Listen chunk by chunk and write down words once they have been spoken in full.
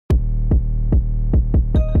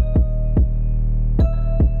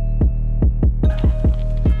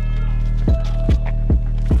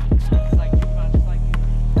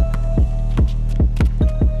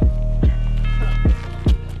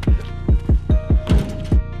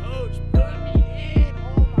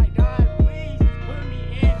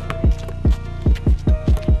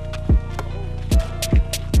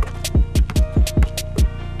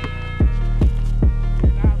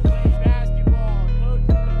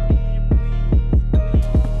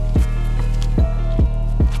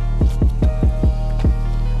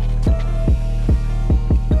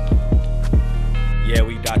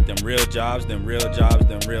jobs, them real jobs,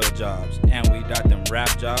 them real jobs. And we got them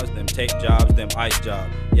rap jobs, them tape jobs, them ice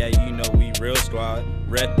jobs. Yeah, you know we real squad,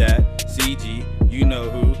 Red that, CG, you know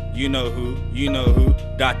who, you know who, you know who.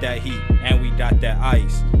 Got that heat, and we got that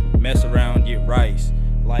ice. Mess around, get rice,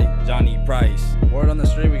 like Johnny Price. Word on the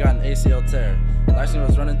street, we got an ACL tear. Laxton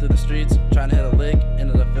was running through the streets, trying to hit a lick,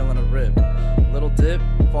 ended up feeling a rib. Little dip,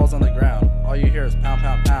 falls on the ground. All you hear is pound,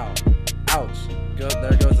 pound, pound. Ouch,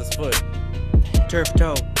 there goes his foot. Turf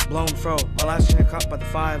toe, blown fro, Alaskan caught by the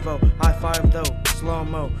 5-0. High five though,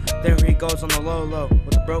 slow-mo. There he goes on the low-low,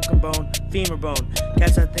 with a broken bone, femur bone.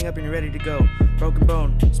 Catch that thing up and you're ready to go. Broken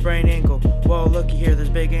bone, sprained ankle. Whoa, looky here, there's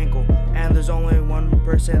big ankle. And there's only one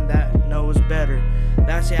person that knows better.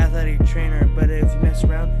 That's the athletic trainer, but if you mess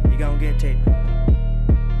around, you're gonna get taped.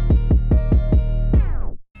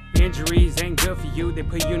 Injuries ain't good for you, they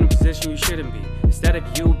put you in a position you shouldn't be. Instead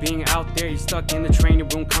of you being out there, you're stuck in the training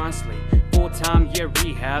room constantly. Full-time, yeah,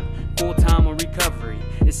 rehab, full-time on recovery.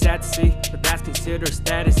 It's sad to see, but that's considered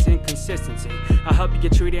status inconsistency. I help you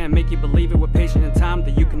get treated and make you believe it with patience and time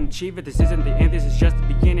that you can achieve it. This isn't the end, this is just the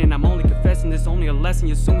beginning. I'm only confessing this, only a lesson.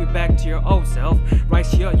 You soon be back to your old self. Right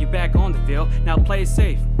here, you back on the field, now play it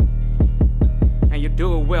safe. And you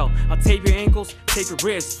do it well. I'll tape your ankles, tape your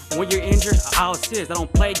wrists. When you're injured, I'll assist. I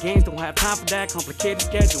don't play games, don't have time for that complicated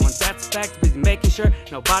schedule. And that's a fact, busy making sure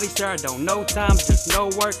nobody's there. I don't know time, just no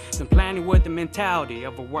work. Been planning with the mentality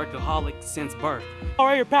of a workaholic since birth. Oh,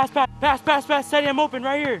 right here, pass, Teddy, I'm open,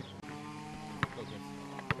 right here.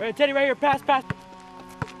 Right, Teddy, right here, pass.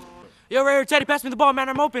 Yo, right here, Teddy, pass me the ball, man,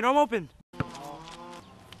 I'm open.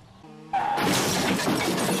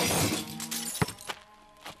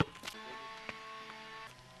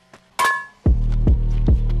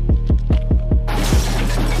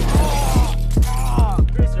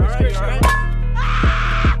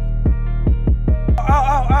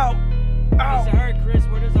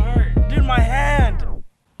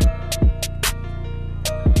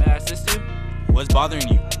 What's bothering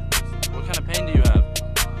you? What kind of pain do you have?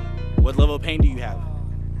 What level of pain do you have?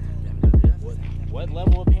 What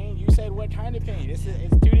level of pain? You said what kind of pain? It's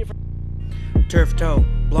two different. Turf toe,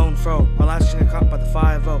 blown fro, Alaskan caught by the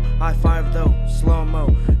 5-0. High five though,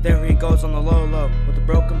 slow-mo. There he goes on the low-low, with a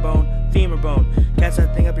broken bone, femur bone. Catch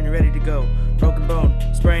that thing up and you're ready to go. Broken bone,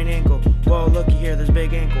 sprained ankle. Whoa, looky here, there's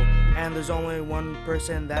big ankle. And there's only one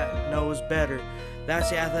person that knows better. That's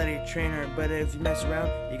the athletic trainer, but if you mess around,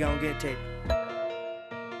 you're gonna get taped.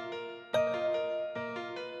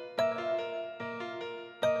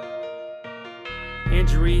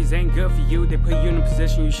 Injuries ain't good for you, they put you in a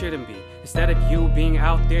position you shouldn't be. Instead of you being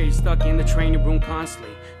out there, you're stuck in the training room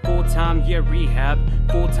constantly. Full-time, yeah, rehab,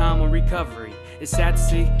 full-time on recovery. It's sad to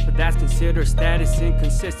see, but that's considered status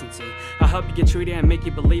inconsistency. I help you get treated and make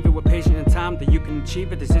you believe it with patience and time that you can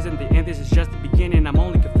achieve it. This isn't the end, this is just the beginning. I'm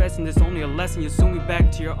only confessing this, only a lesson. You'll soon be back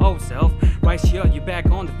to your old self. Right here, you back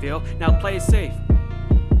on the field, now play it safe.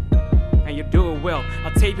 And you do it well.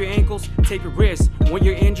 I'll tape your ankles, tape your wrists. When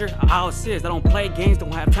you're injured, I'll assist. I don't play games,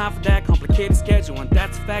 don't have time for that complicated schedule. And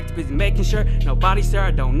that's a fact, busy making sure nobody's there.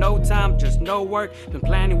 I don't know time, just no work. Been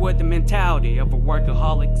planning with the mentality of a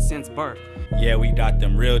workaholic since birth. Yeah, we got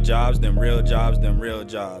them real jobs, them real jobs, them real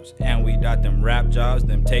jobs. And we got them rap jobs,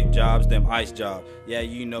 them tape jobs, them ice jobs. Yeah,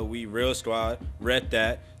 you know we real squad, Red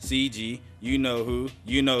that, CG, you know who,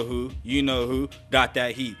 you know who, you know who. Got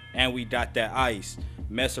that heat, and we got that ice.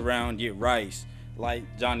 Mess around, get rice, like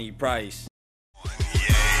Johnny Price.